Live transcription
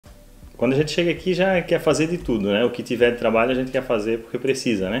quando a gente chega aqui já quer fazer de tudo, né? O que tiver de trabalho a gente quer fazer porque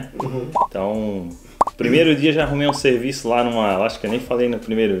precisa, né? Então, primeiro dia já arrumei um serviço lá numa, acho que eu nem falei no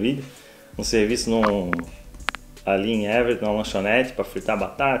primeiro vídeo, um serviço ali em Everett, numa lanchonete para fritar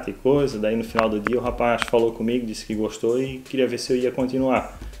batata e coisa. Daí no final do dia o rapaz falou comigo, disse que gostou e queria ver se eu ia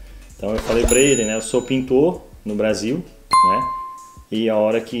continuar. Então eu falei para ele, né? Eu sou pintor no Brasil, né? E a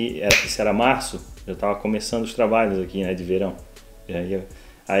hora que isso era março, eu estava começando os trabalhos aqui, né? De verão.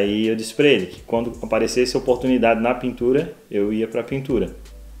 Aí eu disse para ele que quando aparecesse oportunidade na pintura, eu ia para pintura.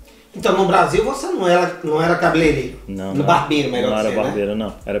 Então no Brasil você não era cabeleireiro? Não, barbeiro, melhor não dizer, era barbeiro,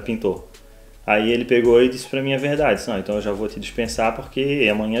 não, era pintor. Aí ele pegou e disse pra mim a verdade, não, então eu já vou te dispensar porque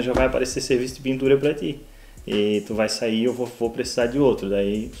amanhã já vai aparecer serviço de pintura pra ti. E tu vai sair, eu vou precisar de outro.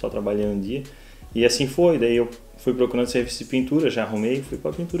 Daí só trabalhei um dia e assim foi. Daí eu fui procurando serviço de pintura, já arrumei, fui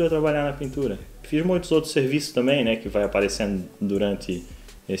pra pintura trabalhar na pintura. Fiz muitos outros serviços também, né, que vai aparecendo durante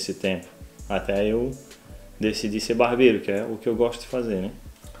esse tempo. Até eu decidi ser barbeiro, que é o que eu gosto de fazer, né.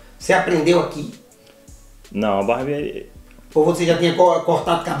 Você aprendeu aqui? Não, a barbearia... Ou você já tinha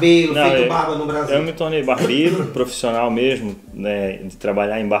cortado cabelo, feito barba no Brasil? Eu me tornei barbeiro, profissional mesmo, né, de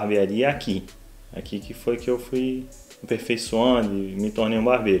trabalhar em barbearia aqui. Aqui que foi que eu fui aperfeiçoando e me tornei um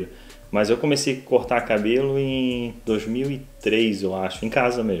barbeiro. Mas eu comecei a cortar cabelo em 2003, eu acho, em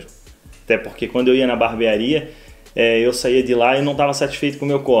casa mesmo. Até porque quando eu ia na barbearia, eu saía de lá e não estava satisfeito com o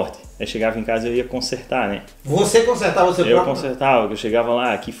meu corte. Aí chegava em casa e eu ia consertar, né? Você consertava o seu próprio? Eu consertava, eu chegava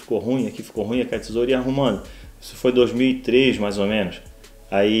lá, aqui ficou ruim, com a tesoura e ia arrumando. Isso foi 2003, mais ou menos.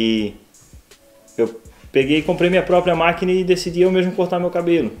 Aí eu peguei e comprei minha própria máquina e decidi eu mesmo cortar meu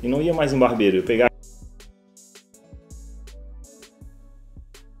cabelo. E não ia mais em barbeiro. Eu pegava